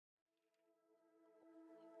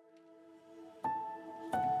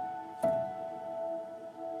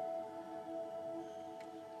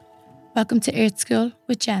Welcome to Earth School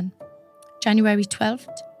with Jen. January 12th.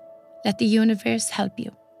 Let the universe help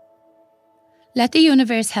you. Let the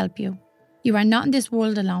universe help you. You are not in this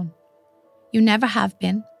world alone. You never have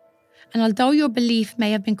been. And although your belief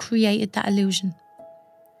may have been created that illusion,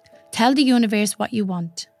 tell the universe what you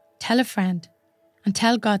want. Tell a friend. And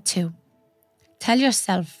tell God too. Tell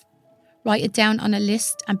yourself. Write it down on a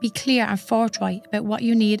list and be clear and forthright about what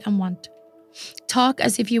you need and want. Talk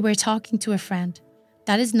as if you were talking to a friend.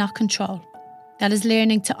 That is not control. That is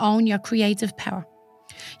learning to own your creative power.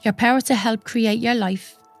 Your power to help create your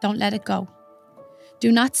life. Don't let it go.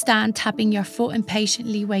 Do not stand tapping your foot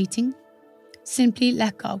impatiently waiting. Simply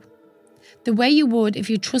let go. The way you would if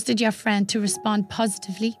you trusted your friend to respond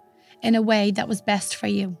positively in a way that was best for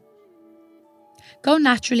you. Go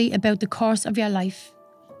naturally about the course of your life.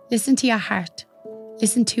 Listen to your heart.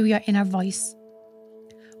 Listen to your inner voice.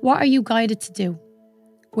 What are you guided to do?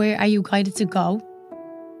 Where are you guided to go?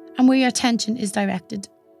 And where your attention is directed.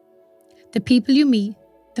 The people you meet,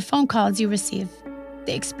 the phone calls you receive,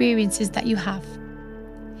 the experiences that you have,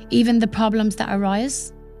 even the problems that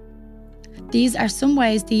arise. These are some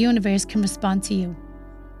ways the universe can respond to you.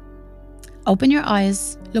 Open your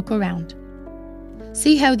eyes, look around.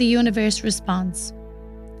 See how the universe responds.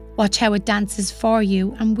 Watch how it dances for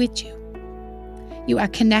you and with you. You are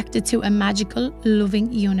connected to a magical,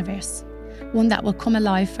 loving universe, one that will come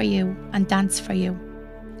alive for you and dance for you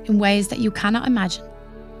in ways that you cannot imagine,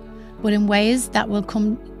 but in ways that will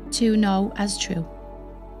come to know as true.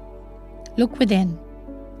 Look within.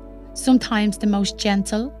 Sometimes the most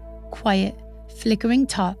gentle, quiet, flickering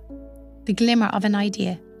thought, the glimmer of an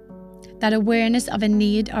idea, that awareness of a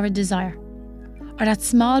need or a desire, or that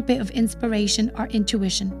small bit of inspiration or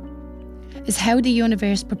intuition, is how the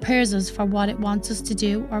universe prepares us for what it wants us to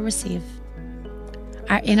do or receive.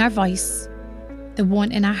 Our inner voice, the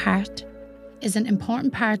one in our heart, is an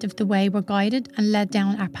important part of the way we're guided and led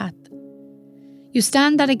down our path. You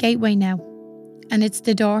stand at a gateway now, and it's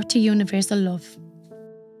the door to universal love.